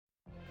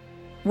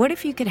What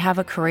if you could have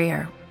a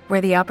career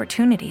where the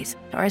opportunities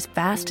are as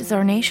vast as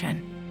our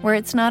nation, where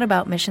it's not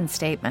about mission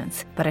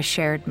statements, but a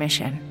shared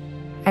mission?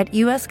 At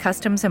U.S.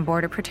 Customs and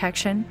Border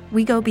Protection,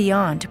 we go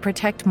beyond to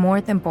protect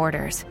more than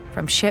borders.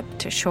 From ship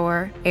to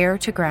shore, air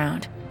to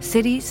ground,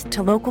 cities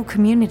to local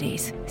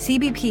communities,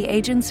 CBP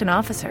agents and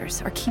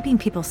officers are keeping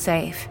people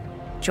safe.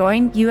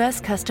 Join U.S.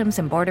 Customs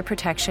and Border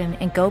Protection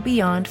and go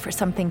beyond for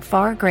something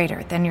far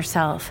greater than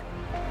yourself.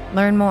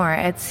 Learn more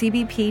at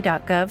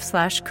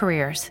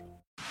cbp.gov/careers.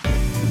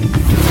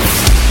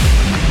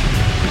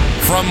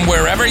 From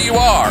wherever you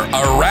are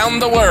around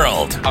the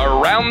world,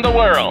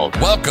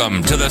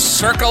 welcome to the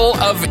Circle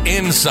of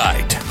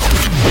Insight,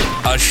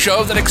 a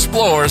show that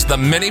explores the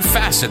many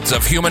facets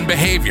of human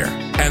behavior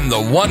and the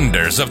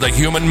wonders of the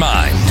human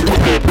mind.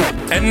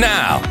 And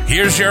now,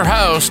 here's your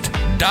host,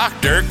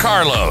 Dr.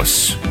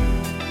 Carlos.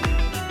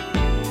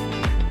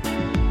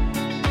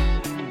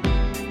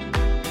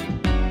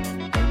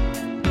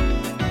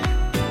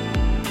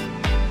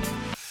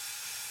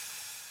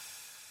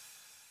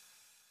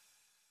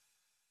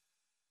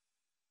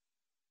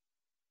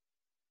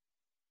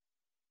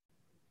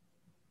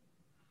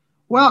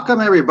 Welcome,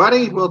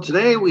 everybody. Well,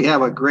 today we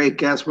have a great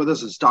guest with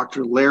us. It's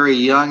Dr. Larry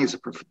Young. He's a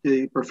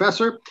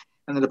professor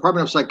in the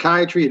Department of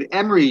Psychiatry at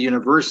Emory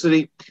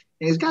University.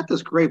 And he's got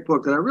this great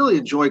book that I really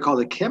enjoy called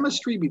The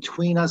Chemistry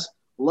Between Us,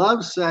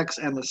 Love, Sex,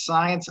 and the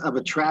Science of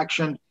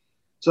Attraction.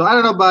 So I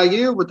don't know about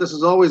you, but this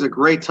is always a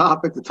great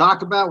topic to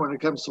talk about when it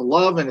comes to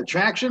love and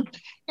attraction.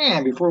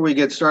 And before we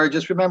get started,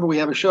 just remember we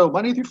have a show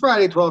Monday through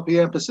Friday, 12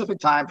 p.m. Pacific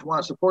time. If you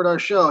want to support our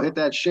show, hit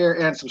that share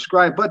and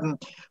subscribe button.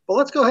 But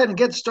let's go ahead and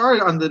get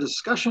started on the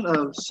discussion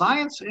of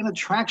science and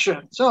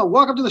attraction. So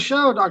welcome to the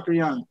show, Dr.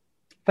 Young.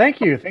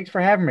 Thank you. Thanks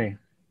for having me.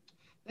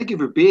 Thank you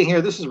for being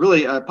here. This is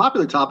really a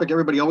popular topic.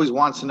 Everybody always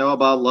wants to know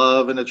about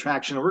love and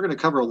attraction. And we're going to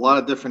cover a lot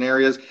of different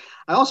areas.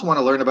 I also want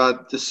to learn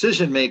about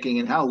decision-making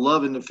and how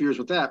love interferes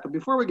with that. But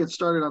before we get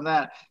started on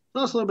that,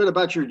 tell us a little bit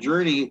about your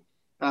journey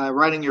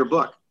writing your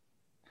book.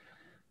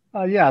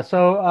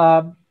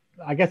 So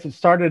I guess it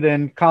started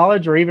in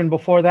college or even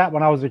before that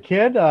when I was a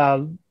kid,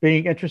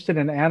 being interested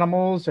in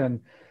animals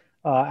and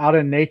out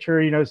in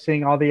nature,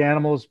 seeing all the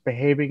animals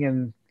behaving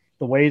in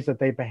the ways that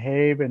they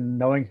behave and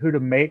knowing who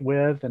to mate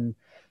with and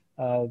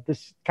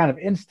this kind of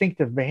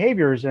instinctive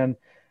behaviors. And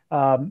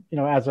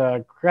as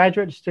a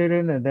graduate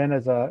student and then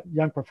as a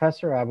young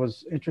professor, I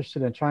was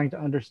interested in trying to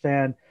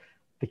understand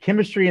the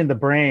chemistry in the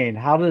brain.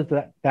 How does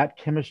that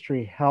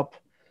chemistry help,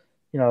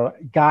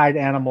 guide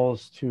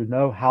animals to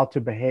know how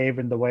to behave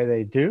in the way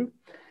they do?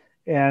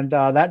 And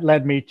that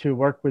led me to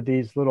work with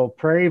these little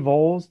prairie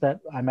voles that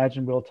I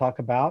imagine we'll talk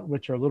about,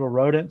 which are little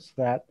rodents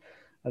that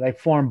they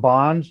form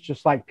bonds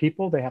just like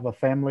people. They have a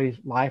family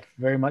life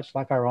very much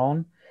like our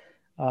own.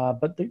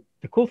 But the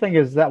cool thing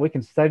is that we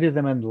can study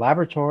them in the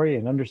laboratory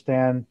and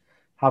understand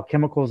how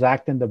chemicals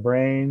act in the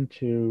brain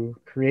to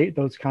create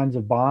those kinds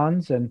of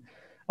bonds. And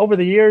over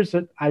the years,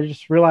 I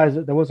just realized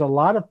that there was a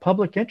lot of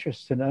public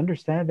interest in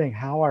understanding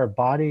how our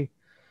body,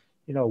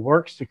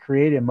 works to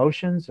create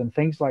emotions and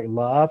things like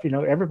love.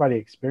 Everybody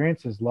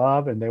experiences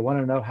love and they want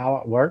to know how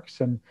it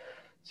works. And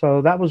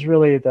so that was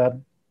really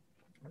the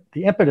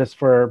impetus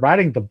for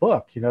writing the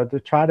book, to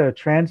try to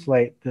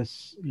translate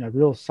this,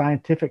 real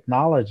scientific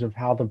knowledge of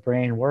how the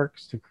brain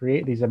works to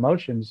create these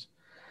emotions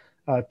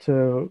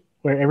to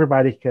where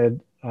everybody could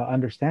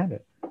understand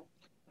it.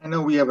 I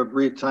know we have a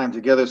brief time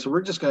together, so we're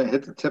just going to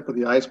hit the tip of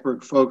the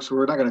iceberg, folks.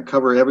 We're not going to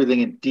cover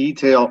everything in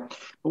detail.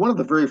 But one of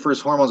the very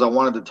first hormones I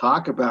wanted to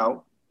talk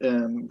about,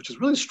 which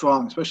is really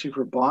strong, especially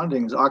for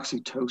bonding, is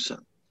oxytocin.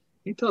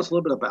 Can you tell us a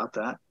little bit about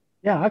that?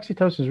 Yeah,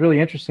 oxytocin is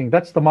really interesting.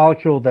 That's the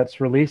molecule that's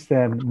released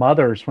in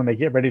mothers when they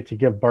get ready to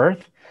give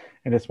birth.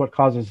 And it's what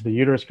causes the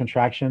uterus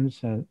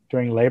contractions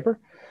during labor.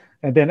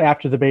 And then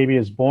after the baby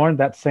is born,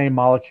 that same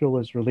molecule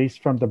is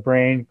released from the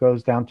brain,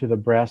 goes down to the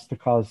breast to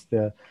cause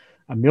a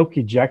milk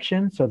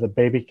ejection so the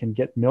baby can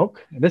get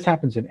milk. And this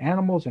happens in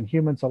animals and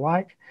humans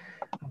alike.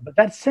 But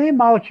that same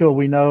molecule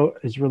we know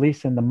is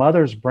released in the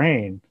mother's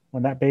brain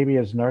when that baby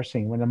is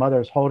nursing, when the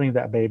mother is holding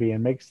that baby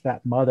and makes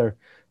that mother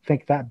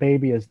think that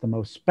baby is the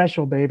most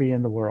special baby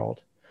in the world.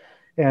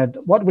 And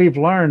what we've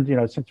learned,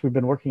 since we've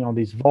been working on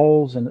these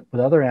voles and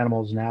with other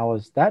animals now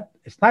is that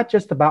it's not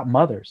just about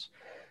mothers.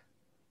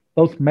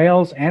 Both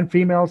males and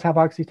females have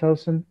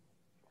oxytocin,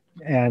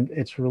 and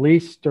it's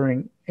released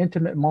during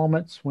intimate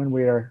moments when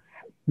we are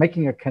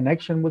making a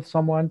connection with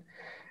someone.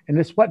 And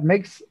it's what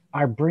makes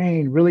our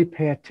brain really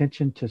pay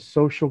attention to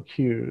social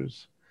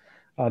cues,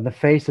 the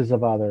faces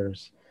of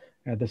others,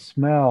 the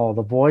smell,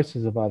 the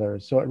voices of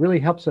others. So it really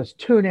helps us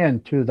tune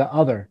in to the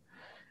other.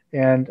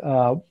 And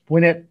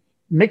when it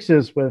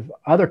mixes with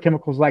other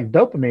chemicals like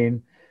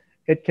dopamine,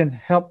 it can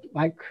help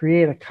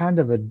create a kind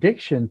of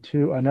addiction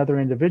to another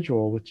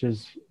individual, which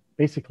is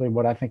basically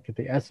what I think that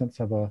the essence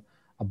of a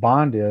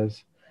bond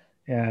is.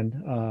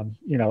 And,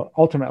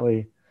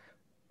 ultimately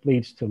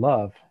leads to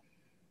love.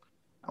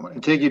 I'm going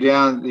to take you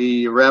down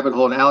the rabbit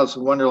hole, an Alice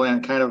in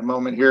Wonderland kind of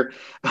moment here.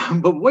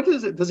 But what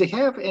is it? Does it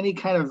have any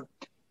kind of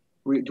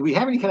do we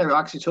have any kind of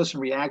oxytocin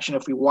reaction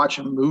if we watch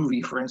a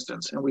movie, for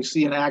instance, and we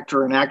see an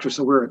actor or an actress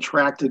that we're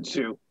attracted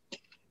to,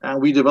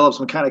 and we develop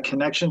some kind of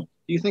connection?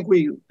 Do you think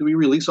do we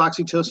release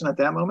oxytocin at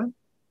that moment?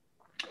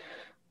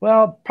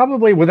 Well,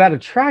 probably with that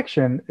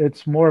attraction,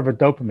 it's more of a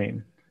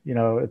dopamine.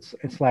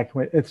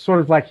 It's sort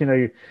of like,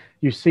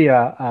 you see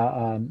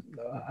a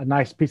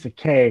nice piece of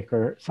cake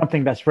or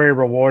something that's very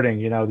rewarding,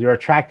 you're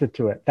attracted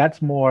to it.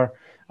 That's more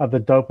of the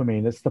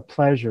dopamine. It's the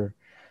pleasure.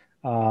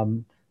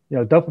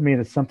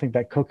 Dopamine is something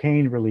that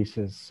cocaine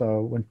releases.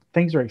 So when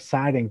things are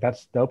exciting,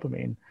 that's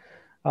dopamine.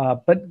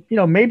 But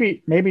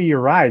maybe you're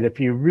right. If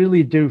you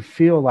really do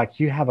feel like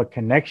you have a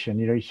connection,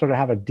 you sort of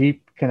have a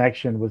deep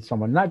connection with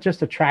someone, not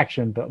just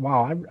attraction, but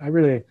wow, I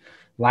really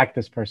like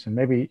this person.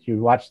 Maybe you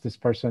watch this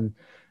person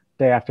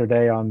day after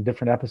day on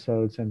different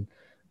episodes, and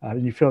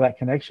you feel that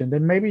connection.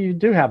 Then maybe you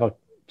do have a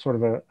sort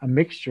of a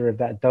mixture of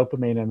that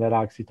dopamine and that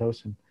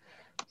oxytocin.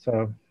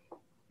 So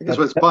I guess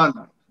what's fun.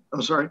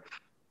 I'm sorry.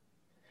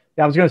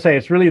 Yeah, I was going to say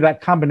it's really that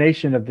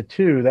combination of the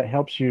two that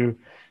helps you,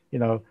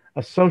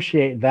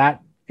 associate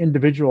that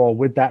individual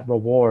with that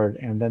reward,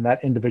 and then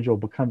that individual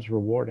becomes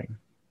rewarding.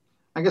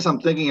 I guess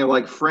I'm thinking of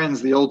like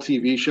Friends, the old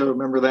TV show.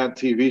 Remember that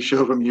TV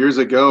show from years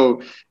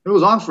ago? It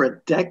was on for a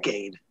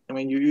decade. I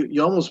mean,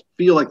 you almost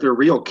feel like they're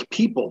real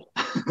people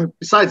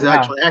besides the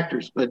actual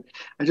actors. But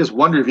I just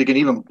wonder if you can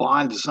even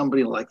bond to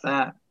somebody like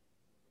that.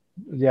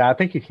 Yeah, I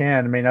think you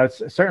can. I mean,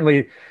 it's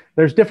certainly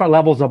there's different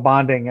levels of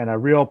bonding, and a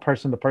real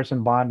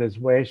person-to-person bond is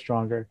way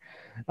stronger.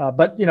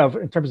 But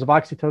in terms of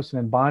oxytocin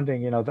and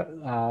bonding,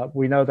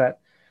 we know that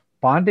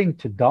bonding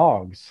to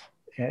dogs.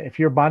 If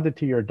you're bonded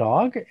to your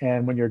dog,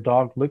 and when your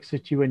dog looks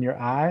at you in your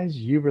eyes,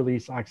 you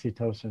release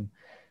oxytocin,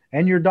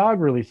 and your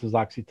dog releases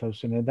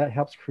oxytocin, and that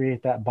helps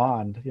create that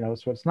bond.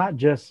 So it's not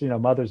just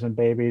mothers and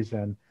babies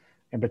and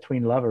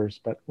between lovers,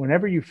 but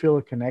whenever you feel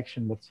a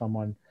connection with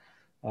someone,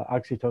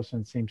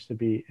 oxytocin seems to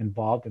be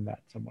involved in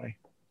that some way.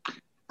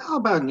 How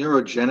about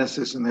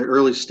neurogenesis in the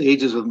early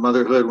stages of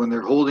motherhood when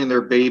they're holding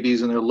their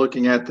babies and they're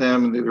looking at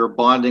them and they're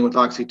bonding with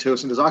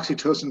oxytocin? Does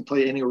oxytocin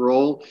play any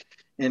role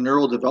in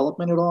neural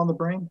development at all in the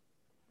brain?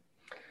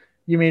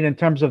 You mean in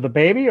terms of the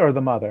baby or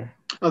the mother?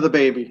 Of the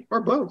baby,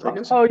 or both, I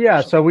guess. Oh,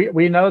 yeah. So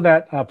we know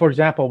that, for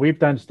example, we've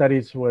done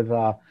studies with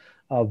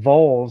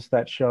voles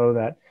that show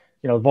that,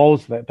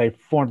 voles that they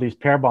form these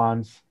pair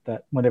bonds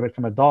that when they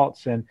become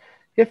adults, and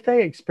if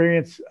they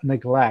experience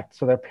neglect,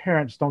 so their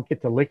parents don't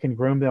get to lick and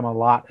groom them a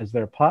lot as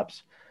their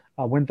pups,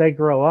 when they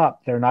grow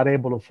up, they're not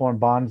able to form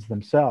bonds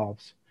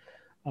themselves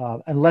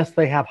unless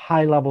they have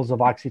high levels of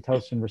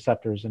oxytocin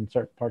receptors in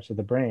certain parts of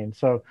the brain.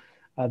 So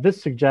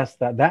this suggests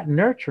that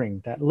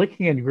nurturing, that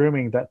licking and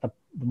grooming that the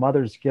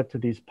mothers give to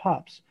these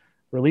pups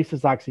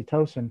releases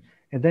oxytocin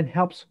and then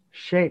helps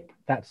shape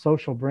that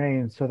social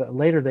brain so that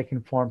later they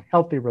can form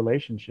healthy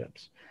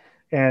relationships.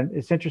 And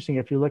it's interesting,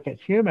 if you look at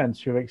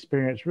humans who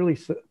experience really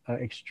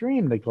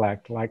extreme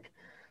neglect, like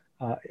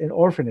in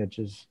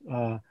orphanages,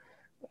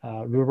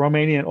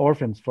 Romanian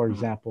orphans, for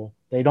example,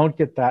 they don't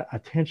get that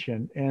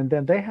attention, and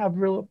then they have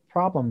real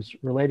problems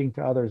relating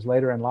to others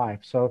later in life.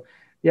 So,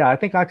 yeah, I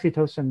think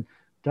oxytocin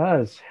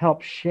does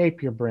help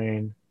shape your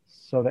brain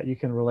so that you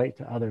can relate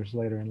to others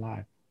later in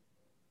life.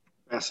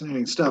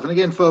 Fascinating stuff. And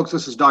again, folks,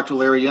 this is Dr.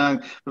 Larry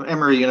Young from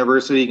Emory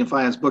University. You can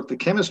find his book, The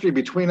Chemistry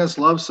Between Us,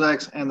 Love,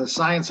 Sex, and the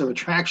Science of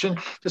Attraction.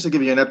 Just to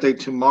give you an update,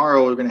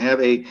 tomorrow we're going to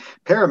have a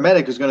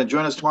paramedic who's going to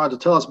join us tomorrow to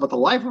tell us about the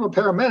life of a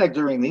paramedic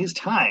during these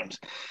times.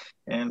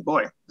 And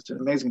boy, it's an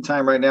amazing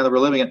time right now that we're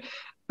living in.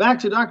 Back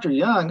to Dr.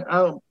 Young.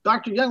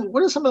 Dr. Young,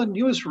 what is some of the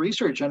newest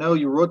research? I know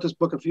you wrote this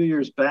book a few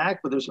years back,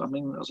 but there's a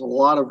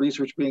lot of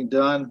research being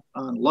done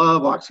on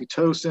love,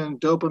 oxytocin,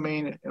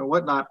 dopamine, and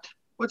whatnot.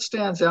 What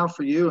stands out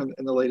for you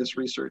in the latest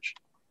research?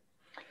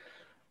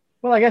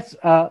 Well, I guess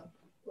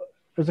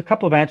there's a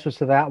couple of answers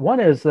to that. One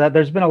is that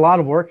there's been a lot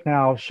of work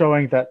now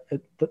showing that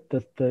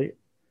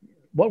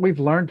what we've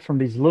learned from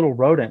these little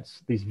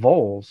rodents, these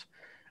voles,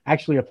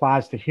 actually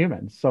applies to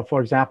humans. So,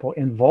 for example,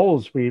 in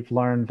voles, we've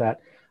learned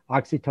that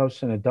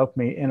oxytocin and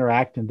dopamine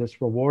interact in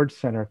this reward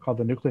center called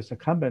the nucleus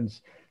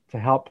accumbens to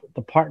help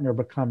the partner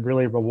become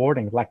really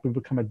rewarding, like we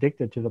become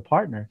addicted to the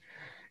partner.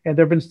 And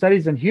there have been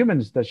studies in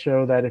humans that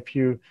show that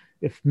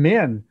if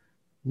men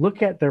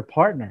look at their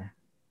partner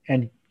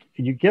and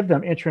you give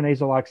them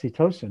intranasal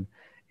oxytocin,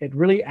 it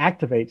really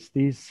activates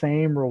these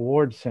same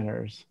reward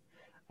centers.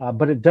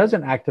 But it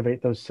doesn't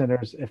activate those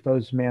centers if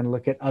those men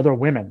look at other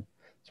women.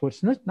 So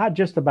it's not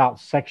just about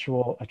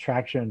sexual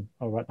attraction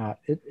or whatnot.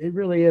 It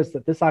really is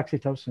that this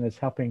oxytocin is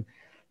helping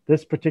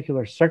this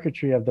particular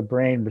circuitry of the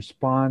brain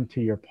respond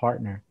to your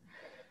partner.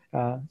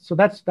 So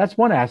that's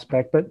one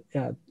aspect. But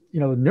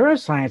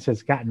neuroscience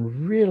has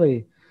gotten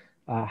really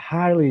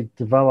highly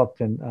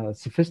developed and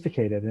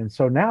sophisticated, and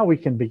so now we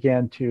can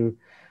begin to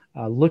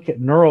look at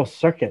neural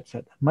circuits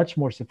at a much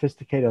more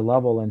sophisticated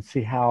level and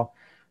see how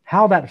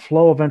that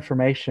flow of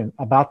information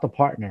about the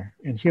partner,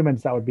 in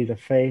humans that would be the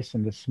face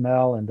and the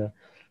smell and the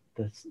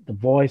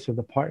voice of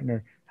the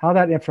partner, how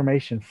that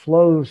information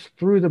flows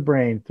through the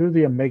brain, through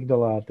the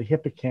amygdala, the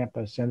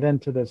hippocampus, and then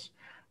to this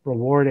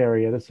reward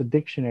area, this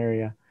addiction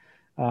area.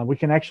 we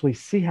can actually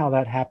see how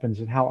that happens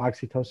and how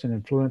oxytocin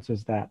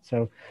influences that.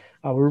 So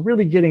we're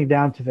really getting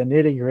down to the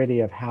nitty gritty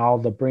of how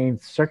the brain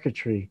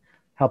circuitry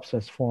helps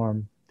us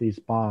form these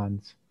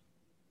bonds.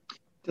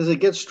 Does it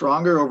get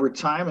stronger over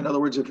time? In other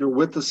words, if you're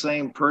with the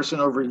same person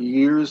over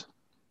years,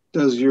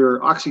 does your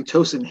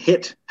oxytocin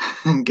hit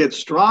and get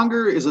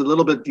stronger? Is it a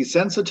little bit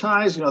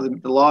desensitized?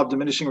 The law of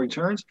diminishing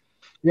returns?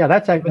 Yeah,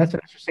 that's an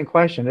interesting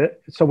question.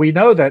 So we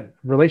know that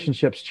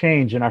relationships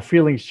change and our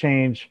feelings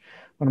change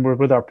when we're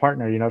with our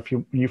partner. If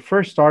you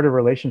first start a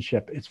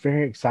relationship, it's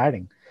very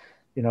exciting.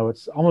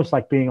 It's almost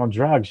like being on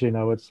drugs.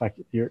 It's like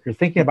you're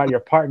thinking about your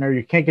partner.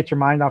 You can't get your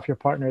mind off your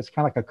partner. It's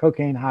kind of like a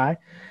cocaine high.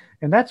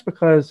 And that's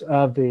because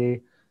of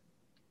the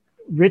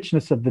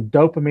richness of the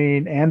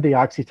dopamine and the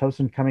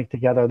oxytocin coming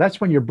together.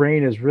 That's when your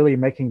brain is really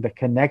making the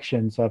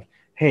connections of,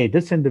 hey,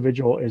 this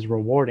individual is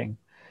rewarding.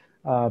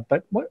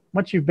 But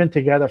once you've been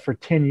together for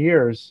 10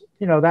 years,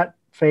 that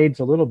fades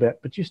a little bit,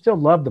 but you still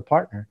love the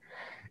partner.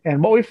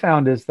 And what we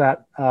found is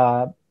that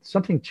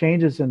something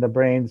changes in the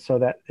brain so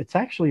that it's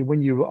actually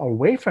when you're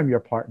away from your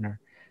partner,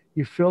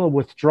 you feel a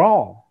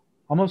withdrawal,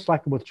 almost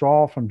like a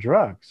withdrawal from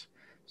drugs.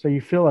 So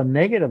you feel a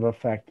negative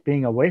effect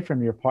being away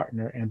from your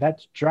partner, and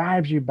that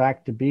drives you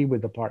back to be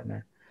with the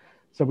partner.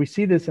 So we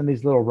see this in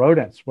these little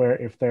rodents where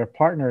if their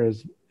partner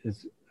is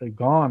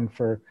gone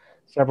for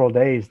several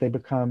days, they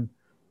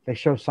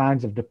show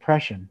signs of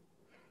depression,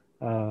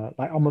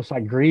 almost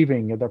like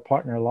grieving of their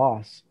partner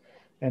loss.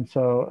 And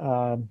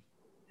so,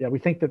 we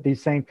think that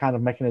these same kind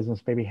of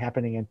mechanisms may be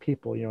happening in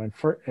people.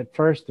 At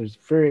first, there's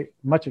very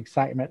much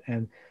excitement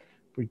and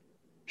we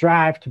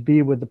drive to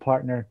be with the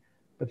partner.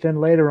 But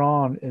then later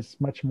on, it's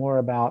much more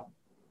about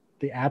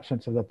the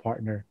absence of the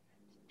partner,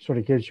 sort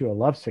of gives you a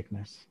love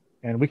sickness.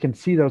 And we can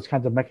see those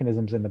kinds of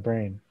mechanisms in the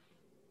brain.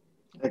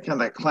 Kind of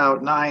that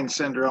Cloud 9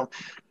 syndrome.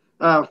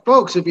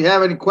 Folks, if you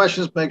have any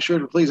questions, make sure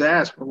to please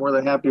ask. We're more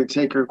than happy to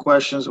take your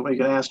questions and we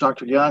can ask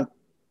Dr. Young.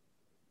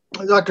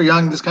 Dr.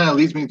 Young, this kind of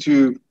leads me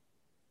to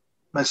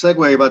my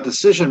segue about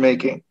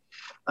decision-making.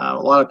 A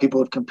lot of people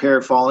have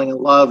compared falling in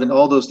love and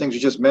all those things you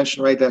just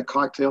mentioned, right? That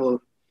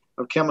cocktail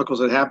of chemicals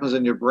that happens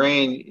in your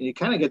brain. You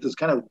kind of get this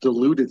kind of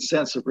diluted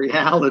sense of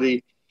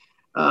reality.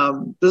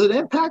 Does it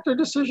impact our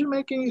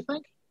decision-making, you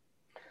think?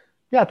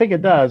 Yeah, I think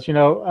it does.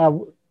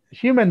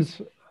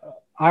 Humans,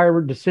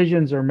 our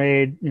decisions are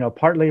made,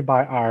 partly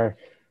by our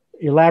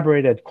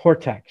elaborated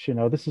cortex.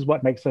 This is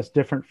what makes us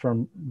different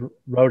from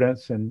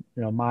rodents and,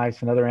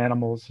 mice and other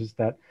animals is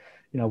that,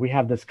 we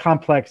have this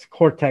complex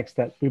cortex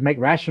that we make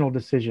rational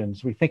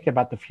decisions. We think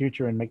about the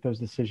future and make those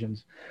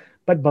decisions.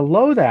 But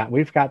below that,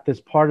 we've got this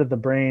part of the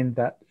brain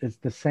that is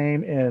the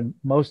same in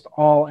most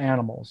all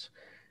animals.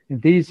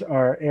 And these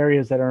are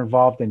areas that are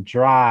involved in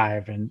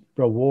drive and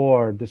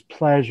reward, this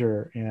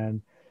pleasure,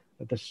 and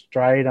the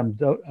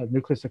striatum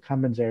nucleus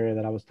accumbens area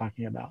that I was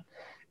talking about.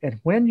 And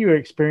when you're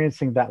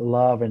experiencing that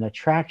love and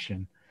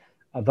attraction,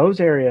 those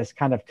areas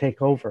kind of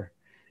take over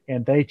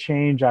and they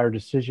change our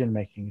decision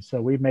making. So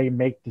we may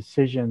make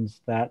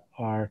decisions that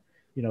are,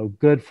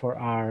 good for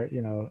our,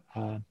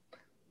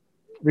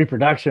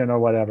 reproduction or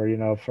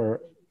whatever,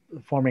 for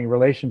forming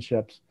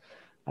relationships,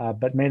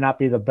 but may not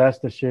be the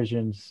best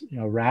decisions,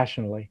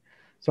 rationally.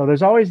 So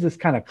there's always this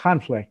kind of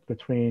conflict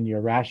between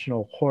your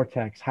rational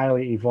cortex,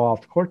 highly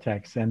evolved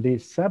cortex, and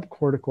these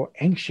subcortical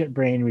ancient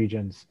brain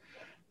regions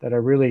that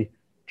are really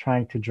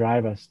trying to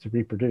drive us to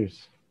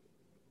reproduce.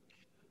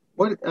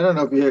 I don't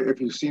know if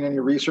you've seen any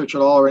research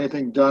at all or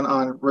anything done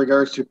on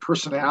regards to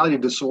personality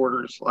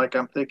disorders. Like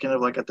I'm thinking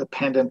of like a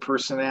dependent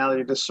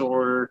personality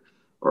disorder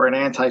or an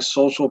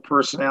antisocial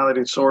personality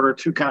disorder,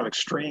 two kind of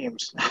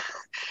extremes.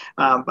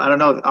 I don't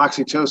know if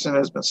oxytocin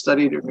has been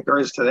studied in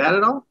regards to that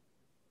at all.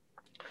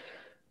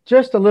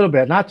 Just a little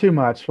bit, not too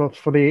much.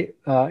 For the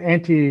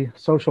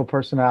antisocial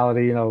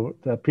personality,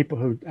 the people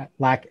who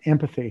lack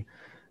empathy,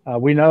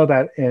 we know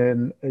that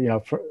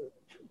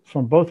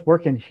from both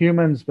work in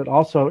humans, but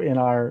also in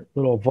our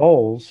little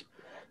voles,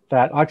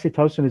 that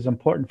oxytocin is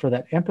important for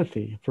that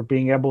empathy, for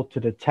being able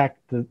to detect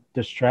the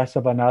distress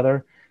of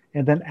another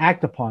and then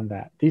act upon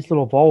that. These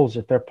little voles,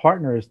 if their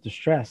partner is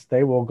distressed,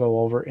 they will go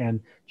over and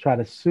try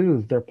to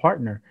soothe their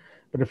partner.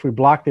 But if we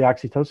block the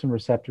oxytocin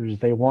receptors,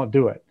 they won't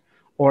do it.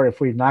 Or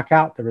if we knock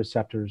out the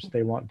receptors,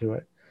 they won't do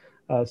it.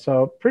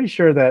 So pretty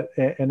sure that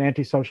an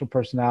antisocial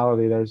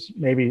personality, there's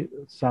maybe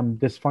some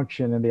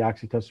dysfunction in the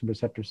oxytocin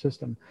receptor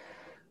system.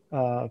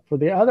 For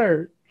the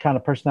other kind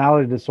of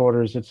personality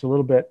disorders, it's a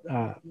little bit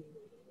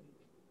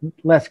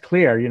less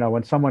clear,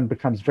 when someone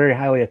becomes very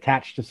highly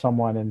attached to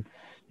someone and,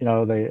 they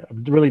are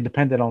really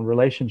dependent on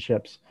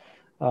relationships.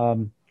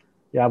 We're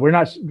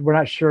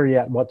not sure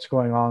yet what's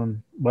going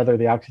on, whether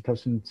the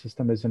oxytocin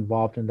system is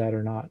involved in that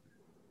or not.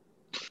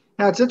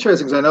 Now, it's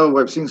interesting because I know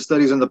I've seen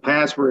studies in the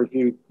past where if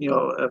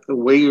if the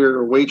waiter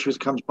or waitress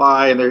comes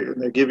by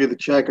and they give you the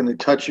check and they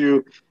touch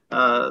you,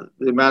 the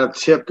amount of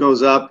tip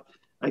goes up.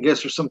 I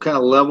guess there's some kind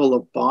of level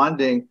of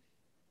bonding.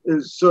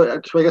 So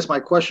I guess my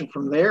question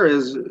from there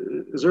is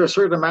there a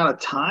certain amount of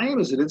time?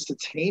 Is it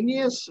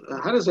instantaneous?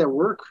 How does that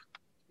work?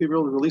 Be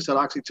able to release that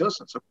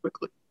oxytocin so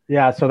quickly?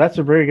 Yeah, so that's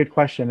a very good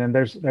question, and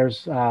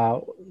there's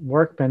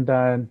work been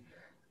done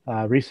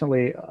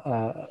recently,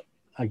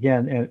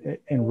 again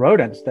in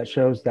rodents, that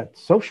shows that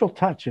social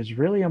touch is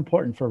really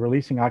important for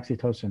releasing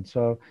oxytocin.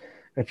 So,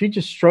 if you're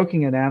just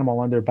stroking an animal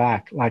on their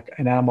back, like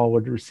an animal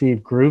would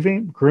receive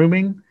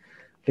grooming,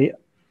 the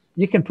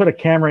you can put a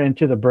camera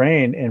into the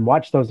brain and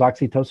watch those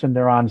oxytocin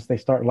neurons. They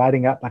start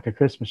lighting up like a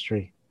Christmas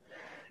tree.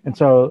 And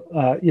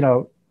so,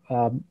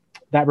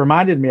 that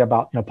reminded me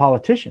about,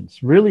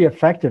 politicians, really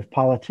effective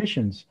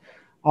politicians.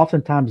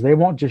 Oftentimes, they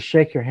won't just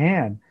shake your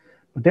hand,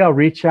 but they'll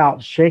reach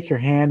out, shake your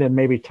hand, and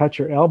maybe touch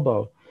your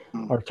elbow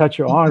or touch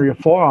your arm, your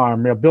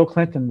forearm. Bill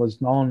Clinton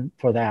was known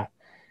for that.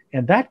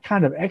 And that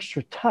kind of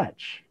extra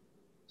touch,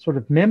 sort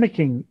of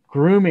mimicking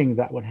grooming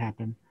that would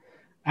happen,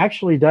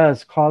 actually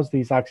does cause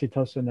these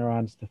oxytocin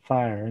neurons to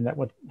fire. And that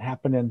would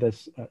happen in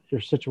this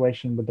your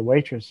situation with the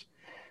waitress.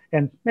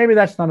 And maybe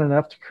that's not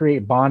enough to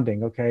create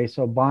bonding. Okay,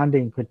 so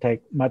bonding could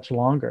take much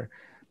longer,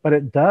 but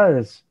it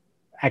does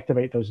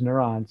activate those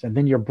neurons, and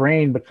then your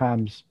brain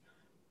becomes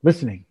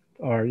listening,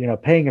 or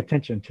paying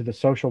attention to the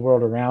social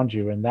world around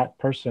you, and that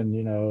person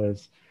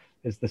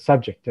is the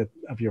subject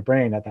of your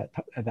brain at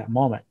that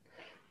moment.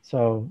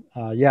 So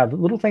yeah,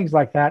 little things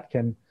like that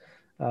can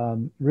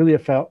really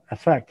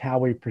affect how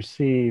we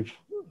perceive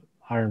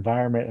our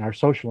environment and our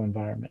social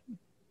environment.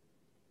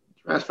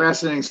 That's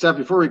fascinating stuff.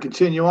 Before we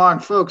continue on,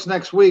 folks,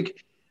 next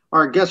week,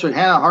 our guests are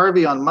Hannah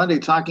Harvey on Monday,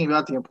 talking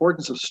about the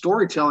importance of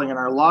storytelling in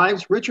our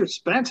lives. Richard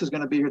Spence is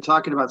going to be here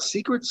talking about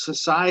secret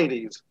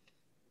societies.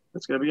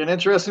 It's going to be an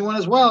interesting one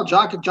as well.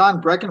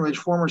 John Breckenridge,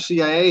 former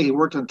CIA, he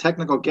worked on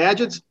technical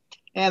gadgets.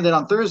 And then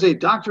on Thursday,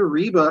 Dr.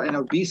 Reba and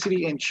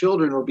obesity in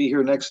children will be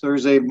here next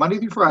Thursday, Monday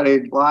through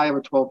Friday, live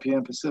at 12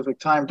 p.m. Pacific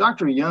time.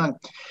 Dr. Young,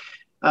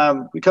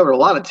 we covered a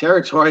lot of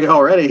territory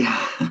already.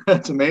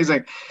 That's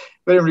amazing.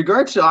 But in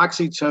regards to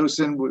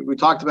oxytocin, we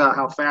talked about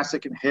how fast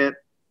it can hit,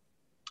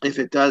 if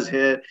it does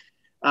hit.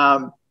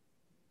 In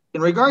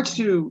regards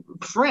to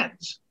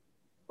friends,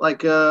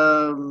 like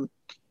you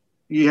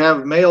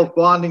have male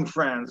bonding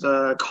friends,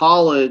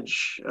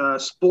 college,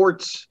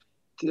 sports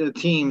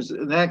teams,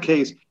 in that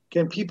case,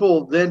 can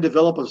people then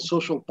develop a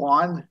social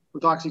bond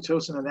with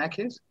oxytocin in that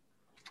case?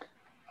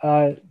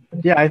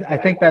 Yeah, I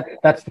think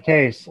that's the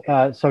case.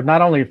 So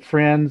not only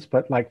friends,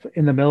 but like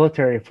in the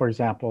military, for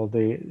example,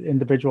 the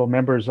individual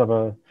members of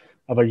a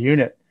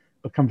unit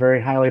become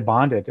very highly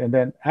bonded. And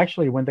then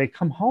actually when they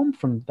come home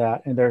from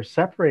that and they're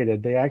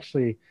separated, they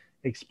actually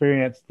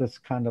experience this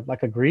kind of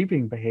like a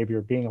grieving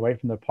behavior, being away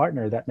from their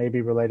partner, that may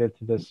be related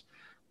to this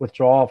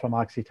withdrawal from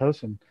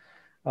oxytocin.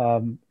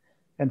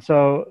 And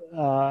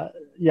so,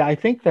 yeah, I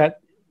think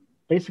that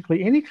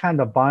basically any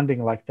kind of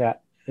bonding like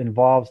that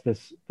involves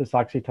this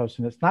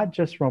oxytocin. It's not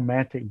just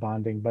romantic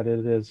bonding, but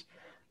it is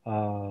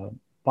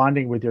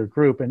bonding with your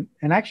group. And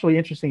actually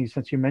interesting,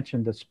 since you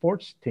mentioned the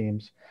sports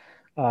teams,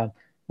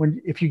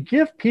 if you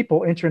give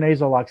people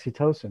intranasal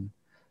oxytocin,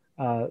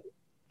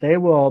 they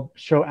will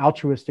show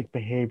altruistic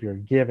behavior,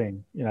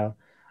 giving,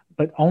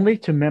 but only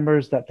to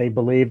members that they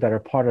believe that are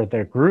part of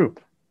their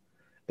group.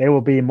 They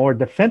will be more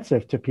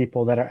defensive to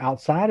people that are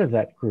outside of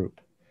that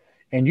group.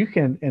 And you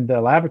can, in the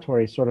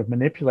laboratory, sort of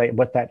manipulate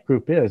what that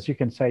group is. You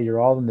can say you're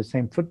all in the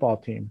same football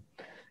team.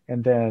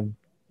 And then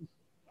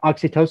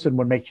oxytocin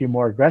would make you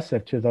more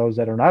aggressive to those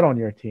that are not on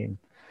your team.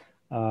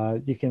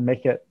 You can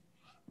make it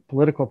a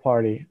political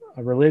party,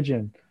 a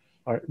religion,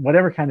 or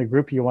whatever kind of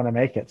group you want to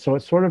make it. So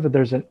it's sort of,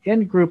 there's an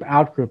in-group,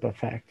 out-group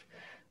effect,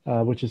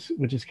 which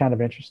is kind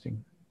of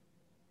interesting.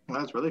 Well,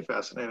 that's really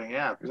fascinating,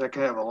 yeah, because I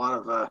can have a lot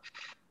of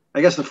I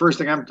guess the first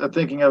thing I'm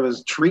thinking of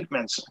is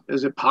treatments.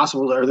 Is it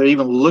possible? Are they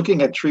even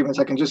looking at treatments?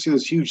 I can just see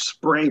this huge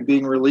spray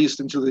being released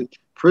into the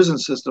prison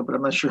system, but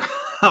I'm not sure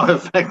how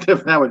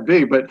effective that would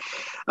be. But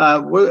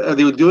are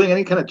they doing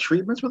any kind of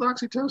treatments with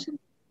oxytocin?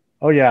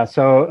 Oh, yeah.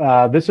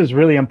 So this is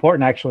really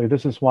important, actually.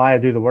 This is why I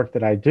do the work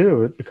that I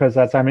do, because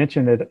as I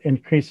mentioned, it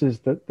increases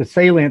the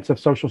salience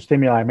of social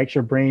stimuli, makes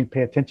your brain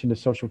pay attention to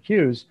social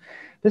cues.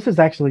 This is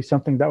actually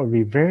something that would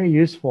be very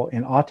useful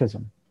in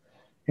autism.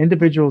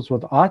 Individuals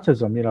with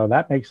autism,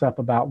 that makes up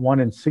about 1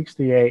 in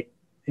 68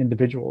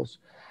 individuals.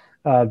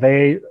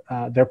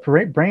 Their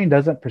brain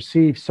doesn't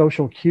perceive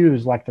social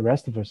cues like the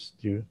rest of us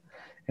do.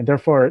 And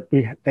therefore,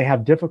 they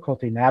have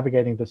difficulty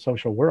navigating the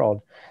social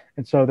world.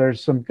 And so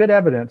there's some good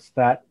evidence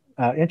that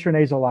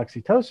intranasal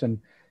oxytocin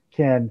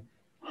can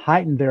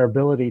heighten their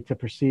ability to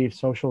perceive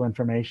social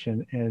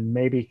information and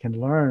maybe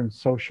can learn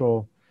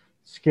social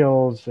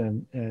skills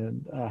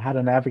and how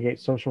to navigate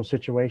social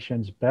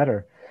situations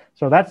better.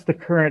 So that's the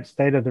current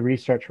state of the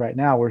research right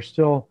now. We're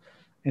still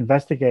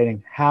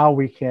investigating how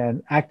we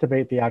can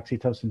activate the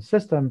oxytocin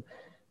system,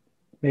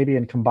 maybe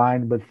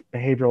combined with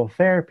behavioral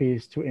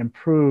therapies to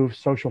improve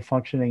social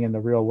functioning in the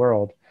real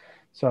world.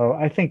 So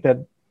I think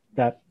that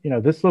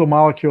this little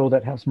molecule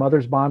that helps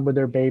mothers bond with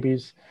their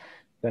babies,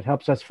 that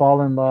helps us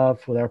fall in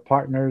love with our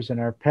partners and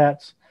our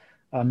pets,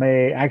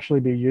 may actually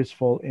be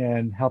useful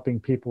in helping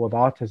people with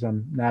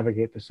autism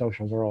navigate the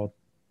social world.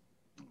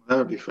 That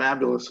would be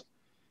fabulous.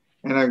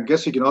 And I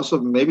guess you can also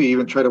maybe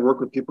even try to work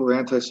with people with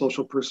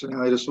antisocial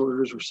personality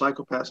disorders or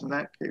psychopaths in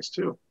that case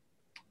too.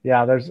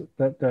 Yeah, there's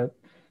the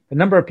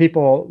number of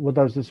people with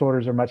those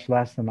disorders are much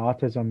less than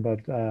autism,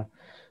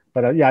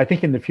 but yeah, I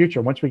think in the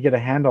future, once we get a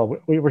handle,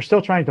 we're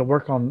still trying to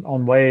work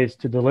on ways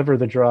to deliver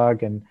the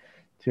drug and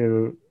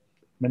to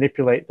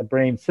manipulate the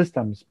brain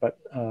systems. But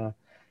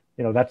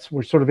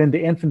we're sort of in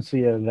the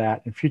infancy of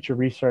that, and future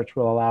research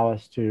will allow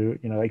us to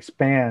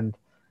expand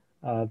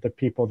the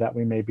people that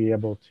we may be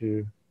able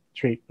to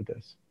treat with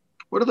this.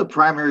 What are the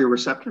primary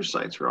receptor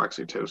sites for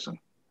oxytocin?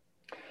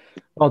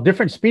 Well,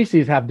 different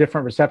species have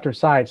different receptor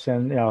sites,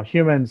 and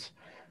humans,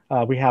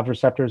 we have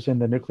receptors in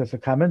the nucleus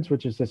accumbens,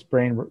 which is this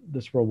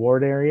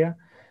reward area,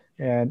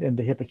 and in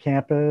the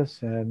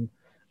hippocampus, and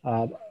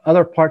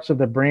other parts of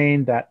the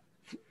brain that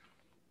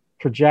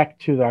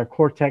project to our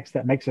cortex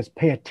that makes us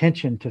pay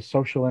attention to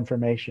social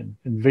information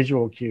and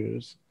visual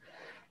cues.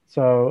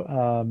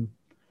 So,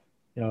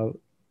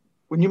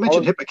 when you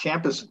mentioned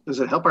hippocampus, does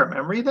it help our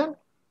memory then?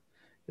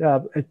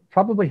 It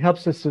probably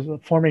helps us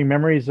forming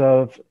memories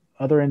of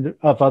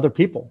other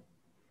people.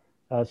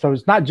 So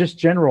it's not just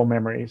general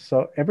memories.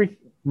 So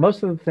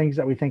most of the things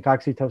that we think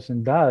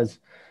oxytocin does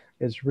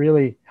is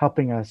really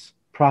helping us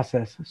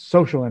process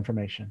social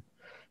information.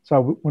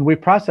 So when we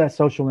process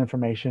social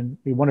information,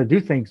 we want to do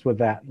things with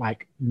that,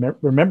 like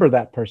remember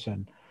that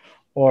person,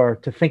 or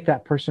to think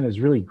that person is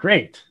really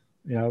great.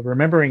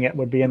 Remembering it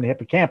would be in the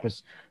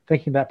hippocampus.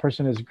 Thinking that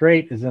person is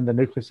great is in the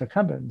nucleus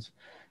accumbens.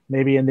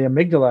 Maybe in the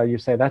amygdala, you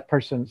say that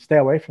person, stay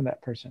away from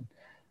that person.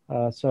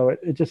 So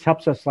it just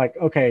helps us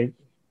okay,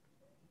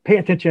 pay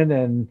attention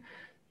and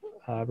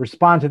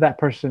respond to that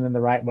person in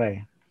the right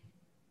way.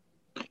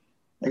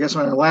 I guess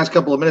in the last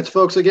couple of minutes,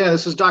 folks, again,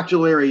 this is Dr.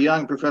 Larry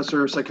Young,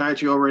 professor of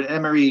psychiatry over at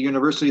Emory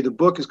University. The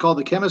book is called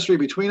The Chemistry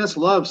Between Us,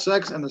 Love,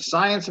 Sex, and the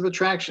Science of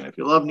Attraction. If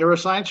you love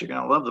neuroscience, you're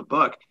going to love the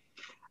book.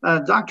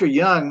 Dr.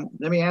 Young,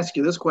 let me ask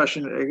you this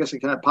question. I guess it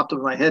kind of popped up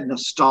in my head,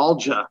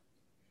 nostalgia.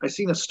 I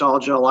see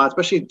nostalgia a lot,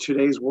 especially in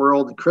today's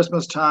world,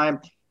 Christmas time.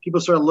 People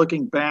start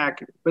looking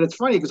back. But it's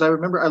funny because I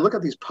remember I look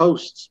at these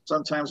posts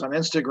sometimes on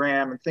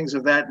Instagram and things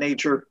of that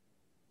nature,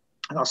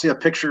 and I'll see a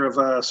picture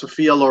of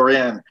Sophia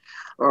Loren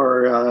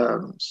or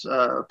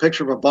a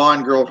picture of a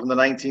Bond girl from the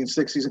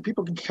 1960s, and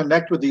people can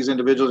connect with these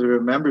individuals and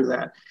remember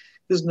that.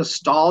 Does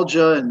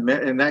nostalgia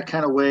and that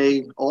kind of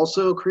way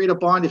also create a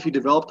bond if you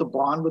developed a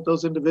bond with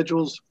those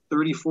individuals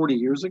 30, 40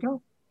 years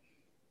ago?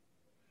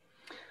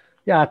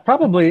 Yeah,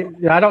 probably.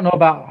 I don't know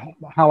about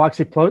how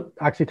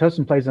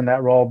oxytocin plays in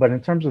that role, but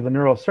in terms of the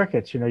neural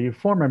circuits, you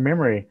form a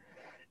memory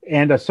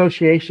and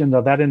association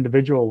of that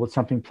individual with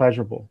something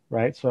pleasurable,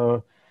 right?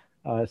 So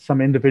some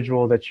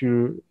individual that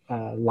you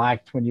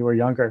liked when you were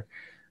younger.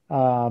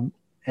 And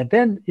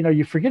then,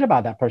 you forget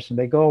about that person.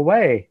 They go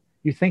away.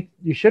 You think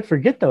you should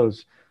forget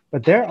those.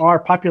 But there are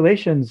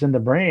populations in the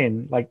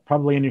brain, like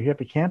probably in your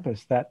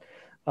hippocampus, that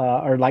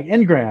are like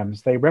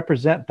engrams. They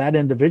represent that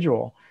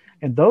individual.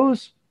 And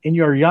those in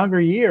your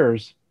younger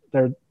years,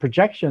 their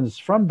projections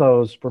from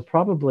those were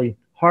probably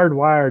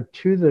hardwired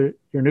to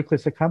your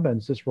nucleus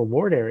accumbens, this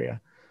reward area.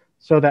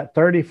 So that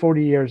 30,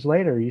 40 years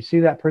later, you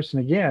see that person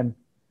again,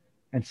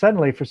 and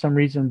suddenly, for some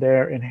reason,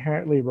 they're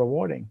inherently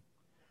rewarding.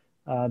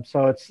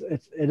 So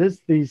it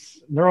is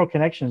these neural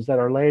connections that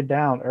are laid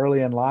down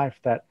early in life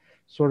that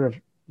sort of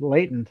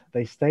latent.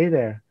 They stay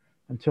there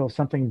until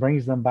something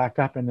brings them back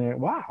up, and they're,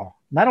 wow,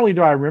 not only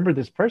do I remember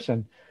this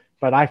person,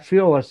 but I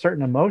feel a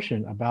certain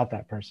emotion about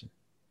that person.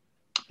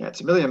 Yeah,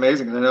 it's really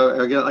amazing. I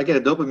know I get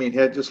a dopamine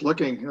hit just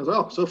looking. I was,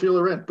 oh, Sophia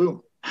Loren,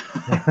 boom.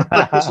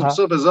 This is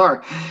so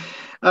bizarre.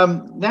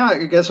 Now,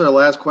 I guess our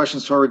last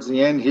question towards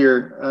the end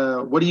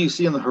here. What do you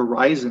see on the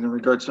horizon in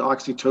regards to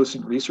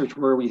oxytocin research?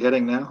 Where are we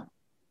heading now?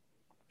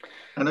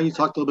 I know you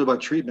talked a little bit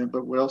about treatment,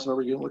 but what else are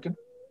we looking?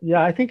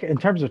 Yeah, I think in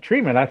terms of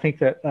treatment, I think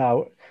that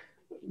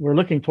we're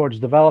looking towards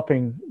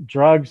developing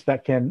drugs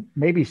that can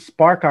maybe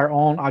spark our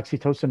own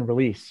oxytocin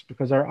release,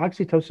 because our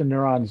oxytocin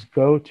neurons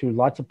go to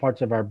lots of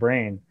parts of our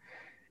brain.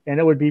 And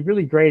it would be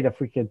really great if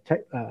we could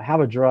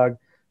have a drug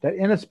that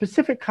in a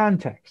specific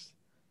context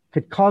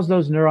could cause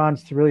those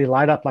neurons to really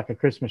light up like a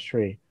Christmas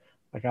tree,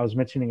 like I was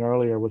mentioning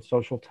earlier with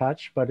social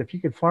touch. But if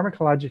you could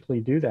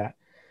pharmacologically do that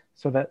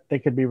so that they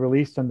could be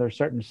released under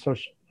certain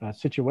social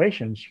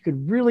situations, you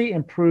could really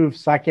improve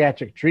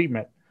psychiatric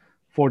treatment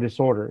for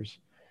disorders.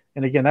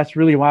 And again, that's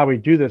really why we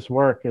do this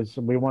work, is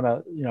we want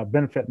to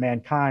benefit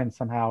mankind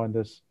somehow in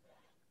this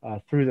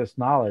through this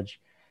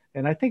knowledge.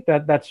 And I think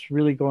that that's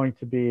really going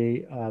to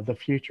be the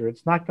future.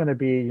 It's not going to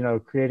be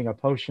creating a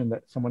potion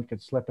that someone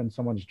could slip in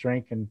someone's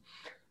drink and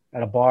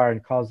at a bar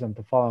and cause them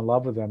to fall in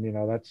love with them.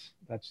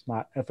 That's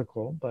not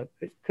ethical, but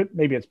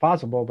maybe it's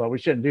possible, but we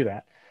shouldn't do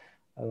that.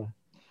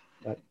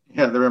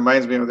 Yeah, that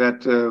reminds me of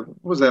that.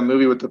 What was that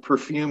movie with the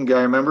perfume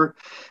guy? Remember?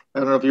 I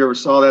don't know if you ever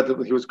saw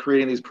that he was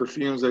creating these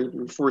perfumes that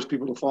would force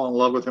people to fall in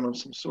love with him of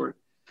some sort.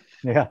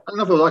 Yeah. I don't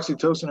know if it was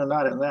oxytocin or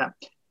not in that.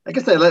 I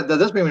guess that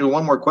does bring me to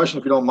one more question,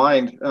 if you don't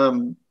mind.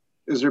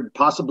 Is there a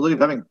possibility of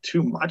having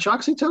too much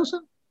oxytocin?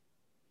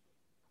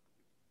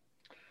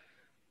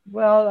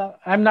 Well,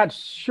 I'm not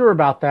sure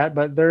about that,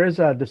 but there is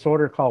a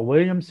disorder called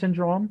Williams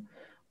syndrome,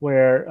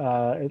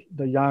 where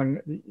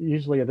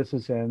usually this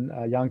is in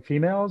young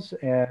females,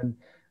 and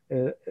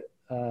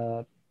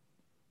uh,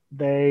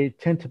 they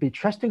tend to be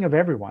trusting of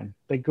everyone.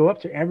 They go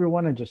up to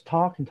everyone and just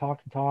talk and talk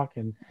and talk,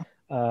 and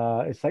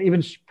it's like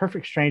even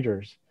perfect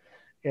strangers.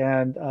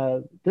 And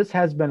this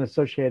has been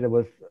associated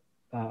with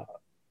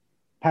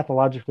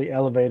pathologically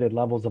elevated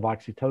levels of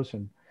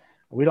oxytocin.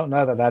 We don't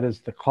know that that is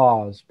the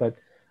cause, but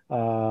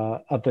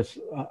of this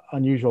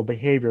unusual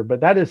behavior.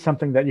 But that is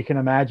something that you can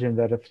imagine,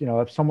 that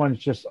if someone's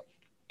just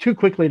too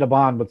quickly to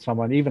bond with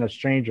someone, even a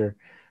stranger,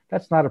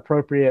 that's not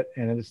appropriate,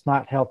 and it's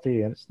not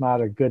healthy, and it's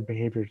not a good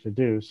behavior to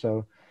do.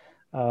 So,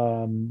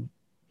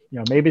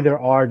 maybe there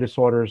are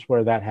disorders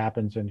where that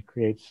happens and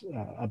creates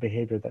a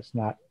behavior that's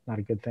not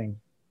a good thing.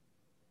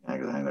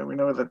 Exactly. We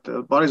know that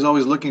the body's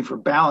always looking for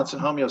balance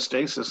and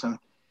homeostasis, and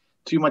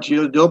too much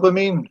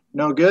dopamine,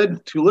 no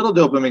good. Too little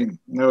dopamine,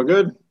 no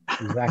good.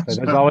 Exactly.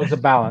 There's always a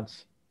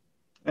balance.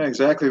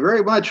 Exactly.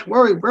 Very much.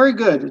 Very, very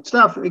good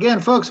stuff. Again,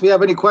 folks, if you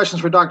have any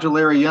questions for Dr.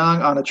 Larry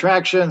Young on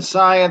attraction,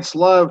 science,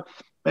 love,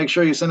 make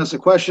sure you send us the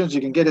questions.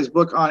 You can get his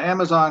book on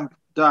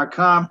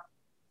Amazon.com.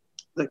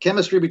 The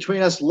Chemistry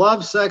Between Us,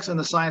 Love, Sex, and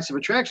the Science of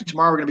Attraction.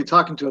 Tomorrow we're going to be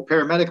talking to a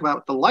paramedic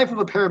about the life of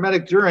a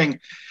paramedic during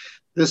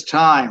this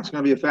time. It's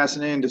going to be a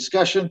fascinating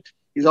discussion.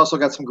 He's also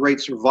got some great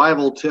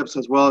survival tips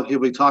as well. He'll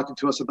be talking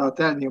to us about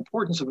that and the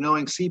importance of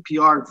knowing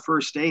CPR and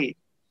first aid.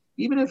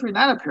 Even if you're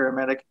not a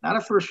paramedic, not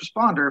a first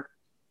responder,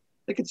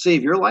 it could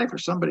save your life or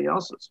somebody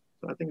else's.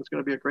 So I think it's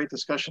going to be a great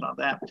discussion on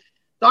that.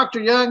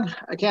 Dr. Young,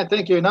 I can't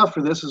thank you enough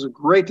for this. It was a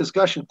great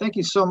discussion. Thank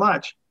you so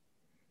much.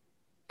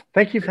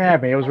 Thank you for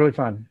having me. It was really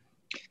fun.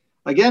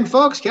 Again,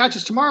 folks, catch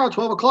us tomorrow,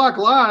 12 o'clock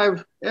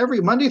live,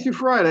 every Monday through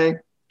Friday,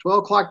 12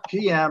 o'clock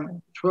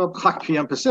p.m. Pacific.